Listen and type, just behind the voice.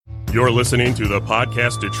You're listening to the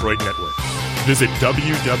Podcast Detroit Network. Visit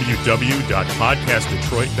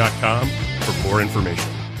www.podcastdetroit.com for more information.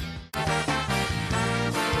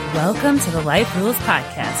 Welcome to the Life Rules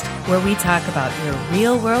Podcast, where we talk about your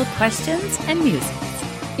real-world questions and musings.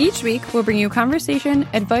 Each week, we'll bring you conversation,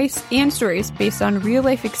 advice, and stories based on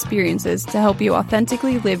real-life experiences to help you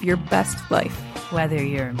authentically live your best life. Whether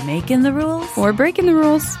you're making the rules Or breaking the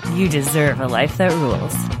rules. you deserve a life that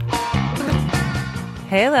rules.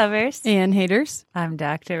 Hey, lovers. And haters. I'm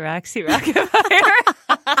Dr. Roxy Rockefire.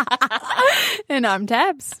 And I'm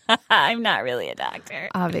Tabs. I'm not really a doctor.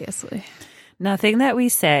 Obviously. Nothing that we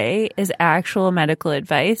say is actual medical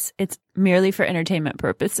advice. It's merely for entertainment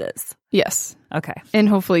purposes. Yes. Okay. And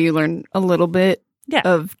hopefully you learn a little bit Yeah.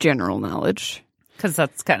 of general knowledge. Because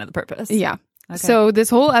that's kind of the purpose. Yeah. Okay. So this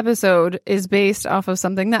whole episode is based off of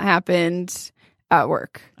something that happened at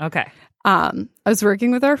work. Okay. I was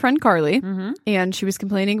working with our friend Carly, Mm-hmm. and she was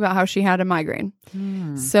complaining about how she had a migraine.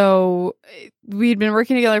 So we'd been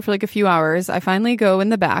working together for like a few hours. I finally go in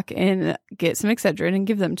the back and get some Excedrin and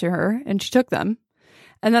give them to her, and she took them.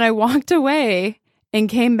 And then I walked away and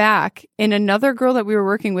came back, and another girl that we were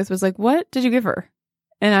working with was like, "What did you give her?"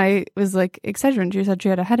 And I was like, "Excedrin." She said she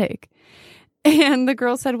had a headache. And the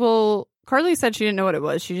girl said, "Well, Carly said she didn't know what it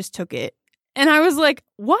was. She just took it." And I was like,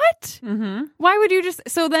 "What? Mm-hmm. Why would you just..."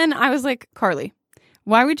 So then I was like, "Carly,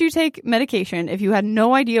 why would you take medication if you had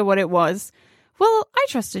no idea what it was?" "Well, I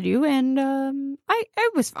trusted you, and I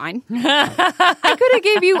was fine. I could have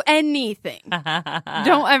gave you anything.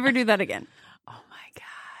 Don't ever do that again." Oh my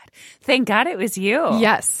God. Thank God it was you.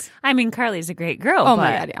 Yes. I mean, Carly's a great girl. Oh but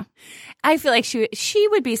my God, yeah. I feel like she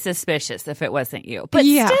would be suspicious if it wasn't you. But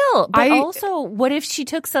Yeah. still, but I- also, what if she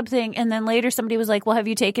took something and then later somebody was like, "Well, have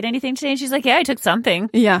you taken anything today?" And she's like, "Yeah, I took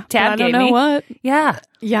something." Yeah. Tab but I don't gave know me. what. Yeah.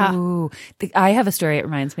 Yeah. Ooh. I have a story it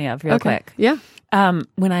reminds me of real Okay. quick. Yeah.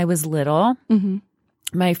 When I was little, Mm-hmm.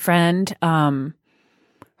 my friend, I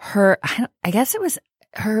guess it was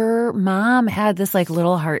her mom had this like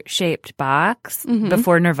little heart-shaped box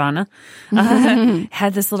before Nirvana,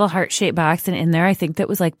 had this little heart-shaped box. And in there, I think that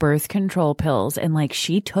was like birth control pills. And like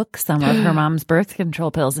she took some of her mom's birth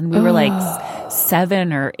control pills, and we were like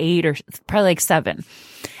 7 or 8 or probably like 7.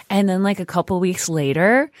 And then like a couple weeks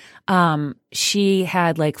later, she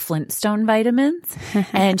had like Flintstone vitamins,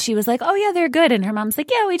 and she was like, "Oh yeah, they're good." And her mom's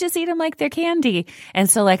like, "Yeah, we just eat them like they're candy." And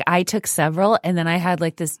so like I took several, and then I had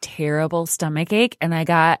like this terrible stomach ache, and I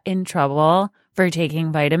got in trouble for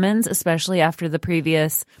taking vitamins, especially after the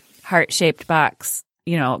previous heart-shaped box,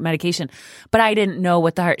 medication. But I didn't know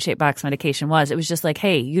what the heart-shaped box medication was. It was just like,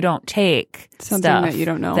 hey, you don't take Something stuff that you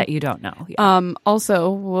don't know. That you don't know. Yeah. Also,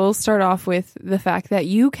 we'll start off with the fact that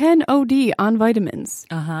you can OD on vitamins.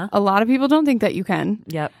 Uh-huh. A lot of people don't think that you can.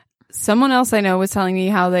 Yep. Someone else I know was telling me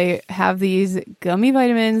how they have these gummy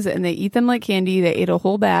vitamins and they eat them like candy. They ate a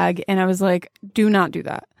whole bag. And I was like, do not do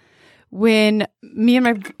that. When me and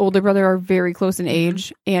my older brother are very close in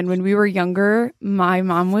age, and when we were younger, my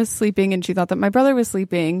mom was sleeping and she thought that my brother was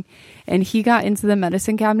sleeping, and he got into the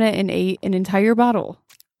medicine cabinet and ate an entire bottle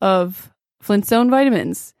of Flintstone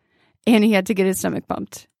vitamins, and he had to get his stomach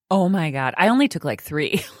pumped. Oh my God. I only took like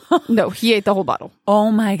 3. No, he ate the whole bottle.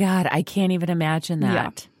 Oh my God. I can't even imagine that. Yeah.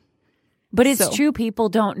 But it's So- true. People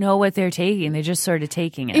don't know what they're taking. They're just sort of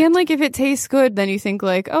taking it. And like, if it tastes good, then you think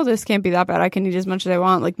like, oh, this can't be that bad. I can eat as much as I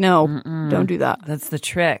want. Like, no, don't do that. That's the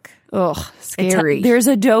trick. Ugh, scary. There's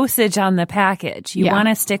a dosage on the package. You Yeah. want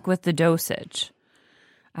to stick with the dosage.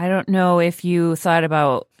 I don't know if you thought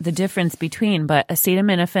about the difference between, but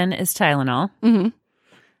acetaminophen is Tylenol. Mm-hmm.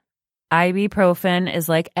 Ibuprofen is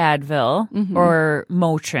like Advil or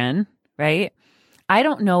Motrin, right? I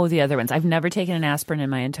don't know the other ones. I've never taken an aspirin in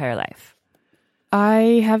my entire life.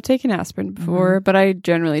 I have taken aspirin before, but I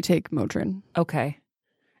generally take Motrin. Okay.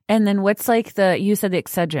 And then what's like you said the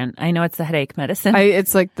Excedrin. I know it's the headache medicine.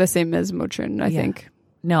 It's like the same as Motrin, I think.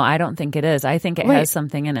 No, I don't think it is. I think it Wait. has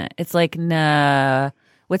something in it. It's like,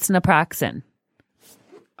 what's naproxen?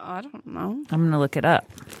 I don't know. I'm going to look it up.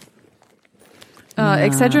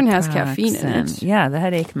 Excedrin has caffeine in Naproxen. it. Yeah, the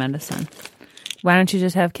headache medicine. Why don't you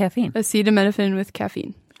just have caffeine? Acetaminophen with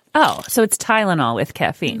caffeine. Oh, so it's Tylenol with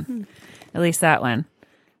caffeine. At least that one.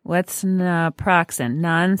 What's naproxen?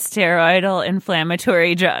 Non-steroidal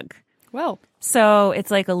inflammatory drug. Well. So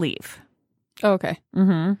it's like a leaf. Oh, okay.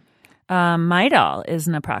 Midol is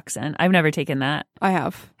naproxen. I've never taken that. I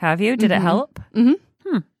have. Have you? Did it help?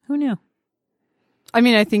 Mm-hmm. Who knew? I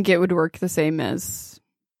mean, I think it would work the same as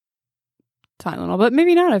Tylenol, but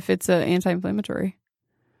maybe not if it's an anti-inflammatory.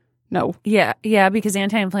 No. Yeah, because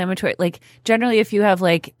anti-inflammatory, like generally if you have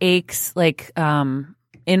like aches, like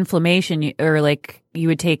inflammation, or like you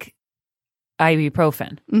would take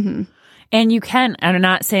ibuprofen. Mm-hmm. And you can, and I'm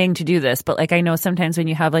not saying to do this, but like I know sometimes when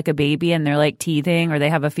you have like a baby and they're like teething or they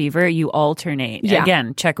have a fever, you alternate. Yeah.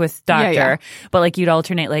 Again, check with doctor. Yeah. But like you'd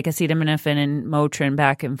alternate like acetaminophen and Motrin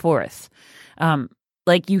back and forth.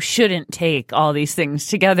 Like you shouldn't take all these things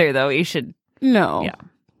together though. You should. No. Yeah.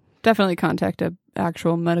 Definitely contact a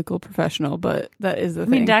actual medical professional, but that is the I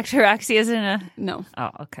thing. mean, Dr. Roxy isn't a. No.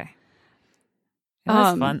 Oh, okay. It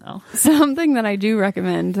was fun though. Something that I do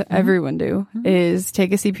recommend everyone do is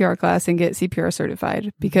take a CPR class and get CPR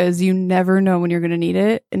certified because you never know when you're going to need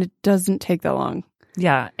it and it doesn't take that long.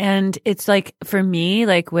 Yeah. And it's like for me,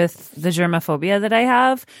 like with the germophobia that I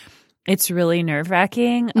have, it's really nerve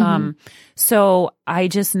wracking. So I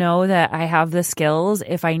just know that I have the skills.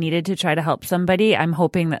 If I needed to try to help somebody, I'm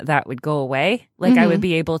hoping that that would go away. Like I would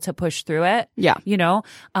be able to push through it. Yeah. You know,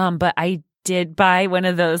 but I did buy one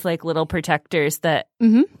of those like little protectors that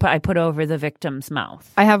I put over the victim's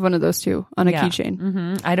mouth. I have one of those too on a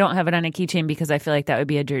keychain. I don't have it on a keychain because I feel like that would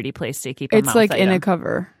be a dirty place to keep a It's mouth like item. in a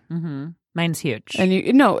cover. Mine's huge. And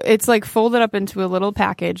it's like folded up into a little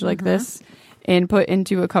package like this and put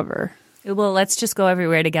into a cover. Well, let's just go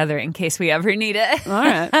everywhere together in case we ever need it. All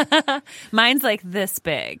right. Mine's like this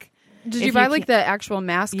big. Did you buy like the actual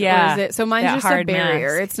mask? Yeah. Or is it? So mine's That just a hard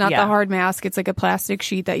barrier. mask. It's not Yeah. the hard mask. It's like a plastic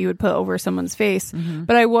sheet that you would put over someone's face.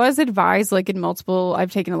 But I was advised, like in multiple,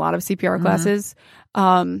 I've taken a lot of CPR classes.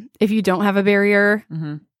 If you don't have a barrier,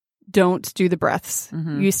 don't do the breaths.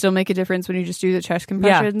 You still make a difference when you just do the chest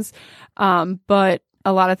compressions. But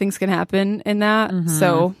a lot of things can happen in that.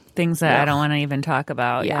 So Things that I don't want to even talk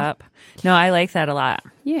about. Yeah. Yep. No, I like that a lot.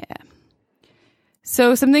 yeah.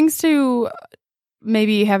 So some things to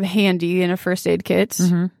maybe have handy in a first aid kit,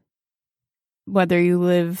 whether you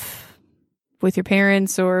live with your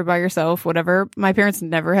parents or by yourself, whatever. My parents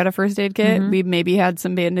never had a first aid kit. We maybe had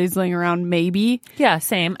some Band-Aids laying around, maybe. Yeah,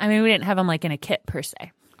 same. I mean, we didn't have them like in a kit per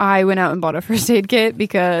se. I went out and bought a first aid kit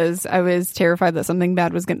because I was terrified that something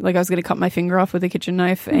bad was going to, like I was going to cut my finger off with a kitchen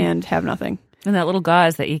knife and have nothing. And that little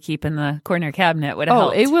gauze that you keep in the corner cabinet would have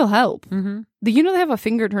helped. It will help. You know they have a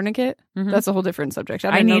finger tournament? That's a whole different subject.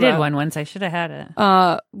 I needed one once. I should have had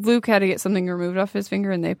it. Luke had to get something removed off his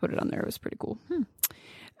finger and they put it on there. It was pretty cool.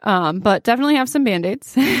 But definitely have some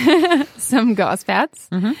Band-Aids, some gauze pads,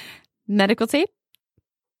 medical tape,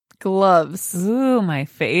 gloves. Ooh, my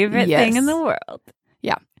favorite thing in the world.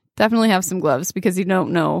 Yeah, definitely have some gloves because you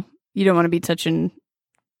don't know. You don't want to be touching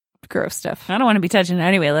gross stuff. I don't want to be touching it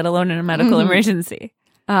anyway, let alone in a medical emergency.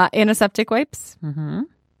 Antiseptic wipes,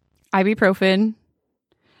 ibuprofen.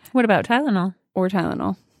 What about Tylenol? Or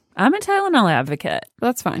Tylenol. I'm a Tylenol advocate.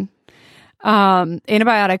 That's fine.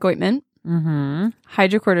 Antibiotic ointment,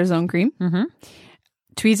 hydrocortisone cream,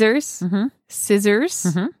 tweezers, scissors,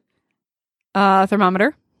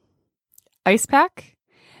 thermometer, ice pack,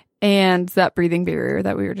 and that breathing barrier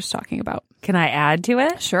that we were just talking about. Can I add to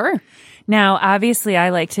it? Sure. Now, obviously,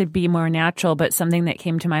 I like to be more natural, but something that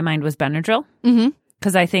came to my mind was Benadryl.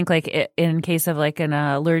 Because I think like in case of like an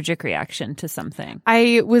allergic reaction to something.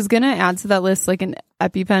 I was going to add to that list like an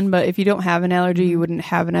EpiPen, but if you don't have an allergy, you wouldn't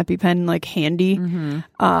have an EpiPen like handy.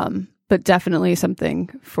 But definitely something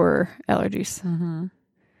for allergies.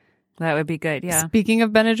 That would be good, yeah. Speaking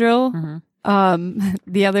of Benadryl,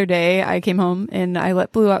 the other day I came home and I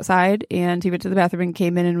let Blue outside and he went to the bathroom and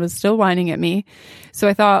came in and was still whining at me. So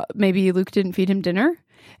I thought maybe Luke didn't feed him dinner.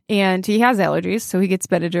 And he has allergies, so he gets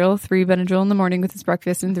Benadryl, 3 Benadryl in the morning with his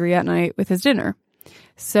breakfast and 3 at night with his dinner.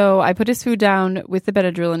 So I put his food down with the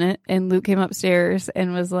Benadryl in it, and Luke came upstairs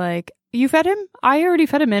and was like, "You fed him? I already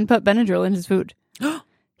fed him and put Benadryl in his food."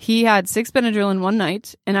 He had 6 Benadryl in one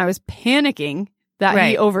night, and I was panicking that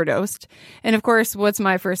he overdosed. And of course, what's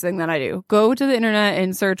my first thing that I do? Go to the internet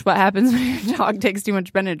and search what happens when your dog takes too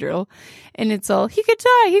much Benadryl. And it's all, he could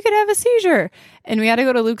die, he could have a seizure. And we had to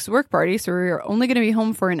go to Luke's work party, so we were only going to be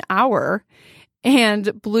home for an hour.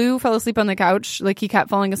 And Blue fell asleep on the couch. Like, he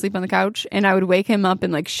kept falling asleep on the couch. And I would wake him up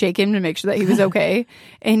and, like, shake him to make sure that he was okay.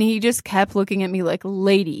 And he just kept looking at me like,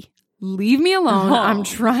 "Lady, leave me alone. I'm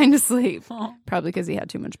trying to sleep." Probably because he had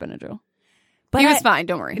too much Benadryl. But he was fine.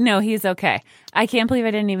 Don't worry. No, he's okay. I can't believe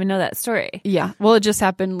I didn't even know that story. Yeah. Well, it just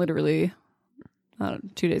happened literally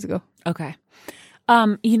 2 days ago. Okay.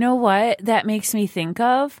 You know what that makes me think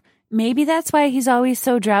of? Maybe that's why he's always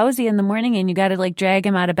so drowsy in the morning and you got to like drag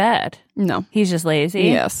him out of bed. No. He's just lazy?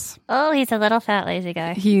 Yes. Oh, he's a little fat lazy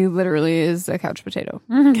guy. He literally is a couch potato.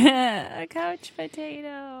 A couch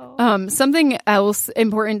potato. Something else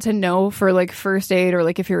important to know for like first aid or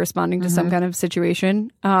like if you're responding to some kind of situation,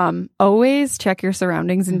 always check your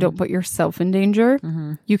surroundings and don't put yourself in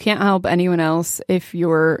danger. You can't help anyone else if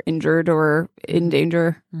you're injured or in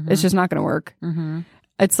danger. It's just not going to work.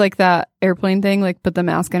 It's like that airplane thing, like put the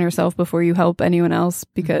mask on yourself before you help anyone else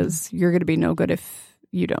because you're going to be no good if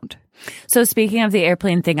you don't. So speaking of the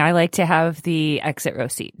airplane thing, I like to have the exit row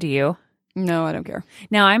seat. Do you? No, I don't care.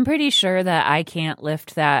 Now, I'm pretty sure that I can't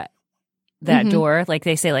lift that door. Like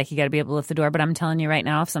they say, like you got to be able to lift the door. But I'm telling you right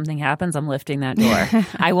now, if something happens, I'm lifting that door.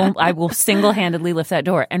 I will single-handedly lift that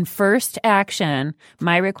door. And first action,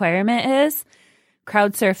 my requirement is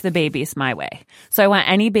crowd surf the babies my way. So I want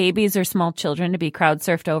any babies or small children to be crowd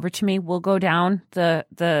surfed over to me. We'll go down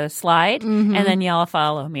the slide and then y'all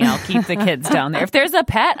follow me. I'll keep the kids down there. If there's a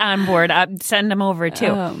pet on board, I'll send them over too.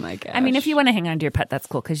 Oh my gosh. I mean, if you want to hang on to your pet, that's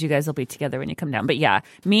cool because you guys will be together when you come down. But yeah,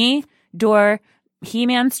 me, door,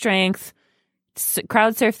 He-Man strength,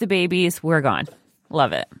 crowd surf the babies, we're gone.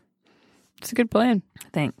 Love it. It's a good plan.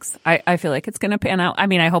 Thanks. I feel like it's going to pan out. I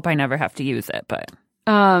mean, I hope I never have to use it, but...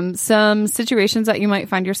 Some situations that you might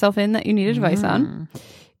find yourself in that you need advice on.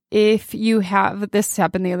 If you have, this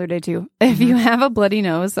happened the other day too. If you have a bloody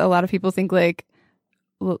nose, a lot of people think like,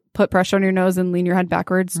 put pressure on your nose and lean your head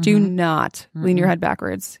backwards. Do not lean your head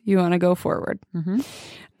backwards. You want to go forward.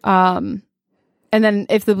 And then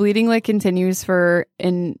if the bleeding like continues for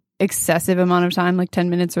an excessive amount of time, like 10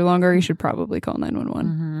 minutes or longer, you should probably call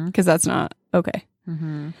 911 because that's not okay.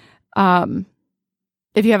 If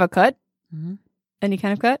you have a cut, any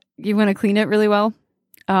kind of cut, you want to clean it really well.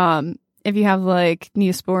 If you have like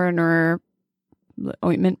Neosporin or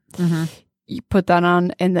ointment, you put that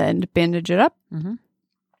on and then bandage it up.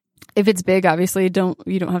 If it's big, obviously you don't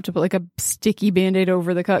have to put like a sticky Band-Aid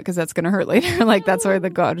over the cut because that's going to hurt later. Like that's where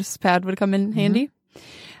the gauze pad would come in handy.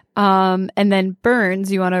 And then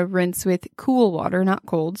burns, you want to rinse with cool water, not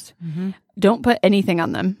cold. Don't put anything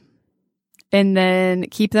on them. And then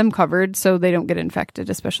keep them covered so they don't get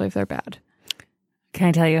infected, especially if they're bad. Can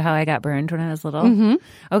I tell you how I got burned when I was little?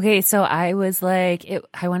 Okay, so I was like,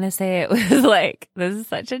 I want to say it was like, this is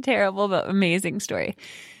such a terrible but amazing story.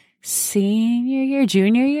 Senior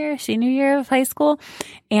year of high school.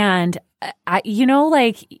 And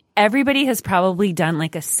like everybody has probably done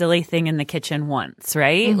like a silly thing in the kitchen once,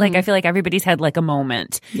 right? Like I feel like everybody's had like a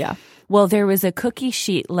moment. Yeah. Well, there was a cookie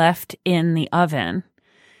sheet left in the oven.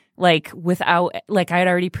 Like without, like I had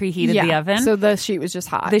already preheated the oven. So the sheet was just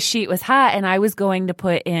hot. The sheet was hot and I was going to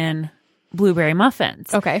put in blueberry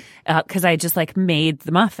muffins. Okay. Because I just like made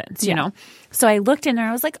the muffins, you know? So I looked in there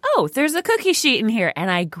and I was like, oh, there's a cookie sheet in here.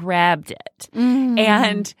 And I grabbed it.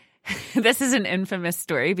 And this is an infamous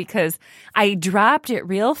story because I dropped it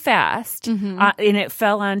real fast and it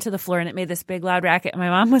fell onto the floor and it made this big loud racket. My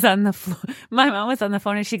mom was on the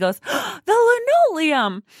phone and she goes, the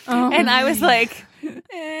linoleum. And I was like,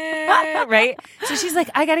 right? So she's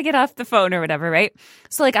like, I got to get off the phone or whatever, right?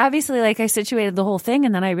 So like obviously like I situated the whole thing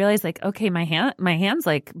and then I realized like, okay, my hand's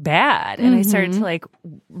like bad. And I started to like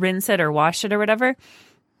rinse it or wash it or whatever.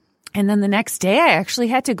 And then the next day I actually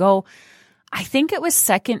had to go, I think it was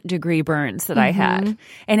 2nd-degree burns that I had.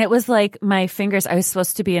 And it was like my fingers, I was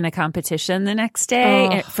supposed to be in a competition the next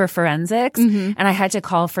day for forensics. And I had to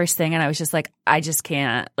call first thing and I was just like, I just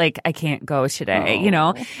can't, like, I can't go today. You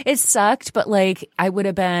know, it sucked, but like I would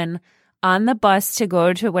have been on the bus to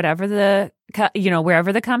go to whatever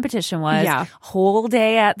wherever the competition was. Whole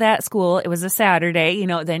day at that school. It was a Saturday,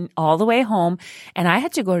 then all the way home. And I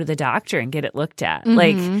had to go to the doctor and get it looked at.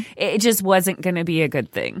 Like it just wasn't going to be a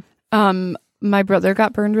good thing. My brother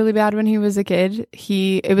got burned really bad when he was a kid.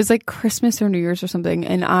 It was like Christmas or New Year's or something.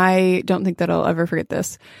 And I don't think that I'll ever forget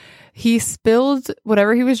this. He spilled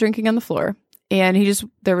whatever he was drinking on the floor and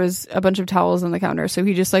there was a bunch of towels on the counter. So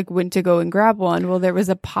he just like went to go and grab one. Well, there was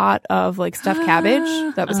a pot of like stuffed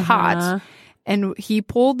cabbage that was hot. And he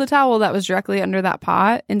pulled the towel that was directly under that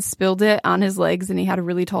pot and spilled it on his legs. And he had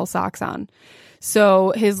really tall socks on.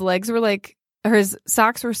 So his legs were like, his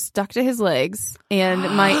socks were stuck to his legs, and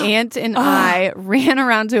my aunt and I ran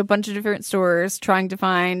around to a bunch of different stores trying to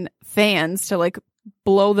find fans to like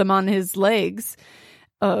blow them on his legs.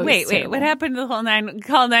 Wait, what happened to the whole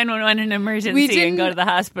call 911 an emergency and go to the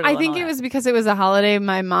hospital? I think it was because it was a holiday.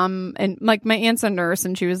 My mom and like my aunt's a nurse,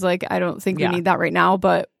 and she was like, I don't think we need that right now,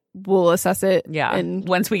 but we'll assess it. Yeah. And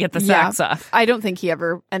once we get the socks off. I don't think he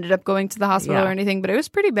ever ended up going to the hospital or anything, but it was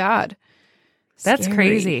pretty bad. That's Scary.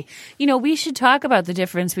 crazy. We should talk about the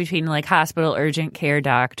difference between like hospital urgent care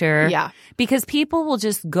doctor. Yeah. Because people will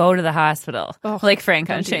just go to the hospital. Like Frank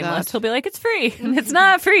on Shameless. He'll be like, it's free. And it's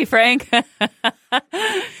not free, Frank.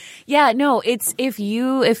 Yeah, no, it's if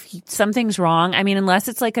something's wrong, I mean, unless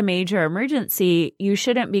it's like a major emergency, you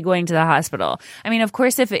shouldn't be going to the hospital. I mean, of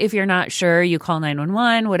course, if you're not sure, you call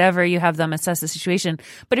 911, whatever, you have them assess the situation.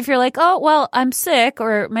 But if you're like, oh, well, I'm sick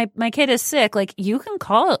or my kid is sick, like you can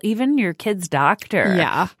call even your kid's doctor.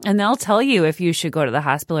 Yeah. And they'll tell you if you should go to the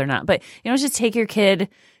hospital or not. But you don't just take your kid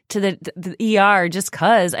to the ER just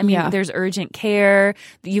cause. I mean, there's urgent care.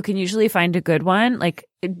 You can usually find a good one. Like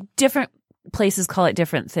different places call it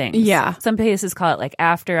different things. Yeah. Some places call it like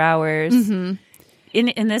after hours. Mm-hmm.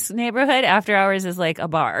 In this neighborhood, after hours is like a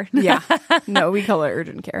bar. Yeah. No, we call it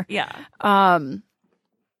urgent care. Yeah.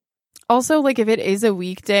 Also, like if it is a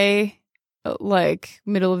weekday, like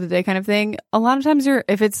middle of the day kind of thing, a lot of times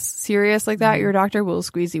if it's serious like that, your doctor will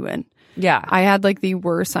squeeze you in. Yeah. I had like the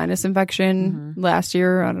worst sinus infection last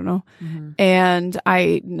year. I don't know. And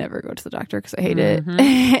I never go to the doctor because I hate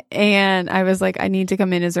it. And I was like, I need to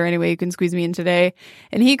come in. Is there any way you can squeeze me in today?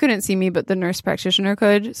 And he couldn't see me, but the nurse practitioner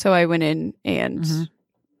could. So I went in and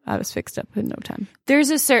I was fixed up in no time. There's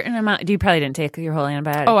a certain amount. You probably didn't take your whole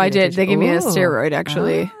antibiotic. Oh, I did. They gave me a steroid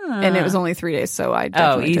actually. And it was only 3 days. So I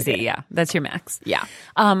definitely easy. took it. Yeah. That's your max. Yeah.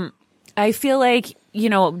 I feel like,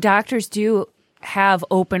 doctors do have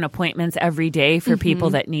open appointments every day for people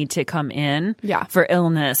that need to come in for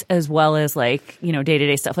illness as well as like,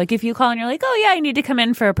 day-to-day stuff. Like if you call and you're like, oh yeah, I need to come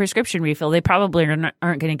in for a prescription refill, they probably aren't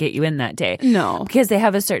going to get you in that day. No. Because they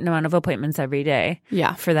have a certain amount of appointments every day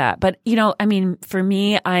for that. But, I mean, for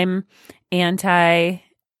me, I'm anti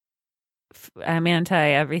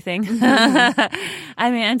everything.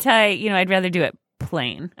 I'm anti, I'd rather do it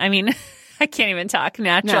plain. I mean, I can't even talk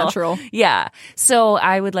natural. Yeah. So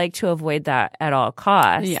I would like to avoid that at all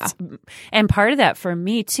costs. Yeah. And part of that for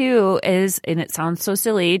me too is, and it sounds so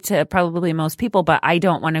silly to probably most people, but I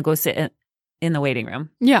don't want to go sit in the waiting room.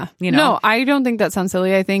 Yeah. No, I don't think that sounds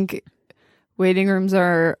silly. I think waiting rooms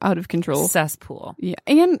are out of control. Cesspool. Yeah.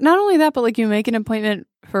 And not only that, but like you make an appointment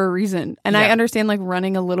for a reason. And I understand like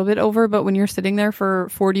running a little bit over, but when you're sitting there for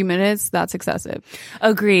 40 minutes, that's excessive.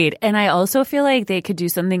 Agreed. And I also feel like they could do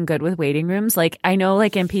something good with waiting rooms. Like I know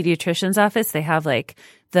like in pediatrician's office, they have like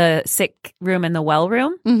the sick room and the well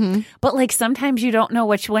room. But like sometimes you don't know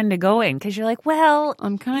which one to go in because you're like, well,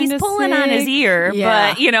 he's pulling on his ear.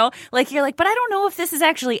 But, like you're like, but I don't know if this is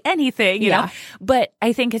actually anything, you know? But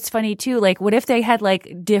I think it's funny too. Like what if they had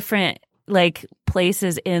like different like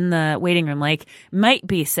places in the waiting room, like might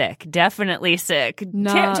be sick, definitely sick,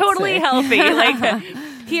 totally sick. Healthy, like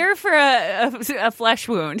here for a flesh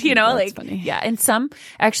wound, That's like funny. Yeah. And some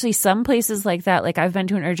places like that, like I've been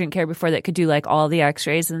to an urgent care before that could do like all the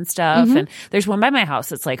x-rays and stuff. And there's one by my house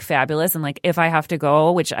that's like fabulous. And like if I have to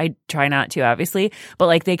go, which I try not to obviously, but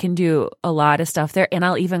like they can do a lot of stuff there. And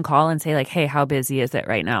I'll even call and say like, hey, how busy is it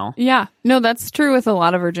right now? Yeah. No, that's true with a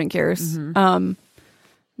lot of urgent cares.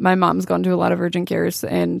 My mom's gone to a lot of urgent cares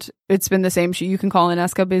and it's been the same. You can call and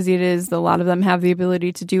ask how busy it is. A lot of them have the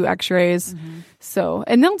ability to do x-rays. So,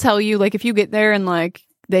 and they'll tell you like if you get there and like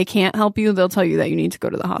they can't help you, they'll tell you that you need to go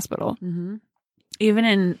to the hospital. Even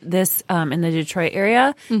in this, in the Detroit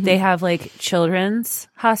area, they have like children's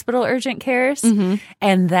hospital urgent cares.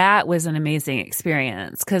 And that was an amazing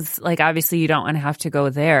experience because like obviously you don't want to have to go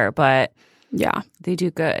there, but they do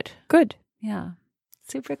good. Yeah.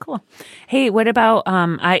 Super cool. Hey, what about,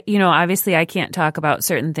 obviously I can't talk about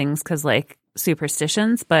certain things because like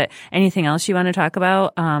superstitions, but anything else you want to talk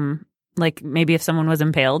about? Like maybe if someone was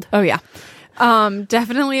impaled? Oh, yeah.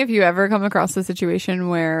 Definitely if you ever come across a situation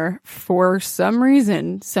where for some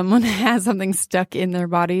reason someone has something stuck in their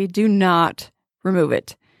body, do not remove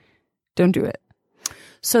it. Don't do it.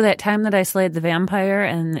 So that time that I slayed the vampire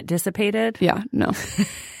and it dissipated? Yeah, no.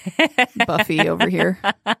 Buffy over here.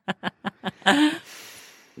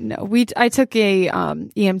 No, I took a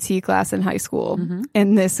EMT class in high school,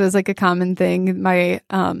 and this was like a common thing. My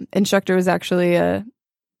instructor was actually a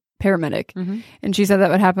paramedic, and she said that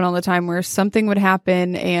would happen all the time, where something would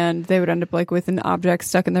happen and they would end up like with an object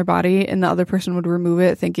stuck in their body, and the other person would remove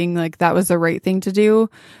it, thinking like that was the right thing to do,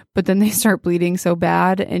 but then they start bleeding so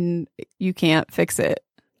bad, and you can't fix it,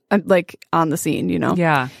 like on the scene,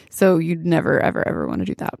 Yeah. So you'd never ever ever want to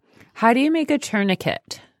do that. How do you make a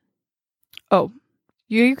tourniquet? Oh.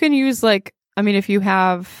 You can use like, I mean, if you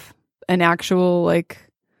have an actual like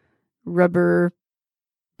rubber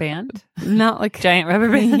band, not like giant rubber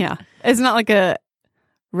band. Yeah. It's not like a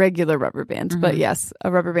regular rubber band, but yes,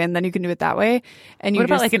 a rubber band. Then you can do it that way. And you what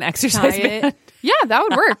about like an exercise band? Yeah, that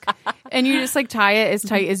would work. And you just like tie it as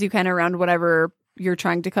tight as you can around whatever you're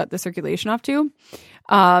trying to cut the circulation off to.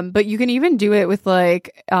 But you can even do it with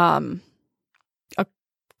like,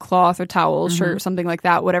 cloth or towel, shirt, something like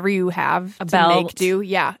that, whatever you have a to belt, make do.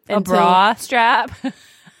 Yeah. A bra strap.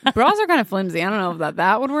 Bras are kind of flimsy. I don't know if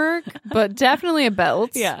that would work, but definitely a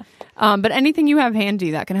belt. Yeah. But anything you have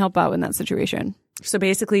handy that can help out in that situation. So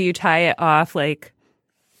basically you tie it off like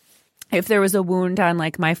if there was a wound on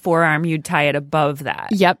like my forearm, you'd tie it above that.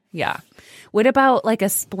 Yep. Yeah. What about like a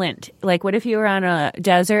splint? Like what if you were on a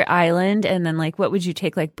desert island and then like what would you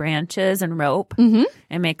take like branches and rope and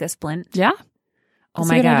make a splint? Yeah. Oh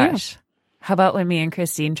my gosh. How about when me and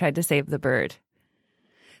Christine tried to save the bird?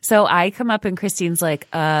 So I come up and Christine's like,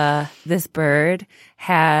 this bird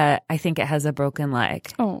I think it has a broken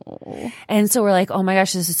leg. Oh. And so we're like, oh my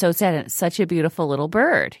gosh, this is so sad. And it's such a beautiful little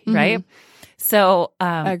bird, right? So,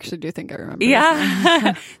 I actually do think I remember.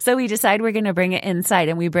 Yeah. So we decide we're going to bring it inside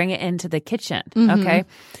and we bring it into the kitchen. Okay.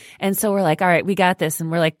 And so we're like, all right, we got this.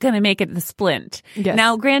 And we're like, going to make it the splint. Yes.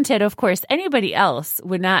 Now, granted, of course, anybody else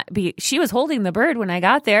would not be, she was holding the bird when I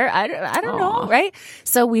got there. I don't know. Right.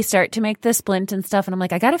 So we start to make the splint and stuff. And I'm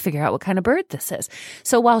like, I got to figure out what kind of bird this is.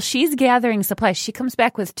 So while she's gathering supplies, she comes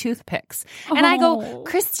back with toothpicks. And I go,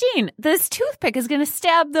 Christine, this toothpick is going to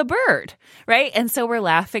stab the bird. Right. And so we're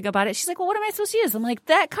laughing about it. She's like, well, what am I supposed to use? I'm like,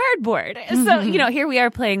 that cardboard. So, here we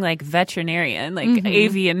are playing like veterinarian, like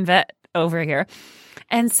avian vet over here.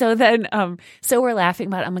 And so then, so we're laughing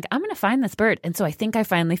about it. I'm like, I'm going to find this bird. And so I think I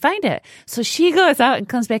finally find it. So she goes out and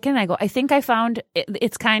comes back in. And I go, I think I found it.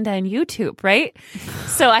 It's kind of on YouTube, right?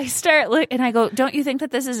 So I start and I go, don't you think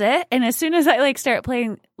that this is it? And as soon as I like start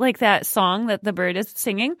playing like that song that the bird is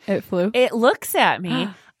singing, it flew. It looks at me.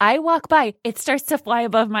 I walk by, it starts to fly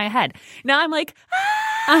above my head. Now I'm like,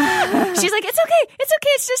 She's like, it's okay.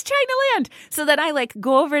 It's just trying to land. So then I like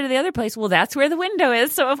go over to the other place. Well, that's where the window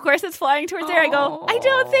is. So of course it's flying towards there. I go, I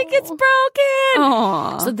don't think it's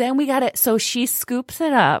broken. So then we got it. So she scoops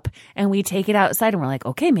it up and we take it outside and we're like,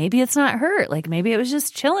 okay, maybe it's not hurt. Like maybe it was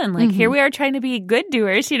just chilling. Like here we are trying to be good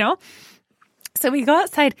doers, So we go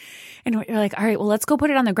outside and we're like, all right, well, let's go put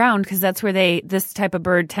it on the ground because that's where this type of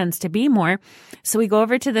bird tends to be more. So we go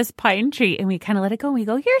over to this pine tree and we kind of let it go and we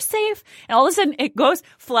go, you're safe. And all of a sudden it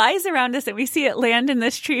flies around us and we see it land in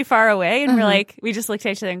this tree far away. And we're like, we just looked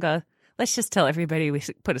at each other and go, let's just tell everybody we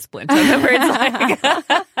put a splint on the bird's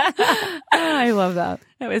leg. I love that.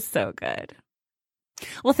 It was so good.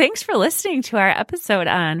 Well, thanks for listening to our episode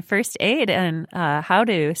on first aid and how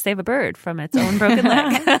to save a bird from its own broken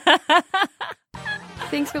leg.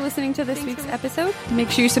 Thanks for listening to this week's episode. Make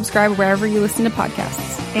sure you subscribe wherever you listen to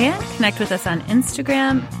podcasts. And connect with us on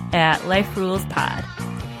Instagram at Life Rules Pod.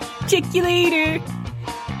 Check you later.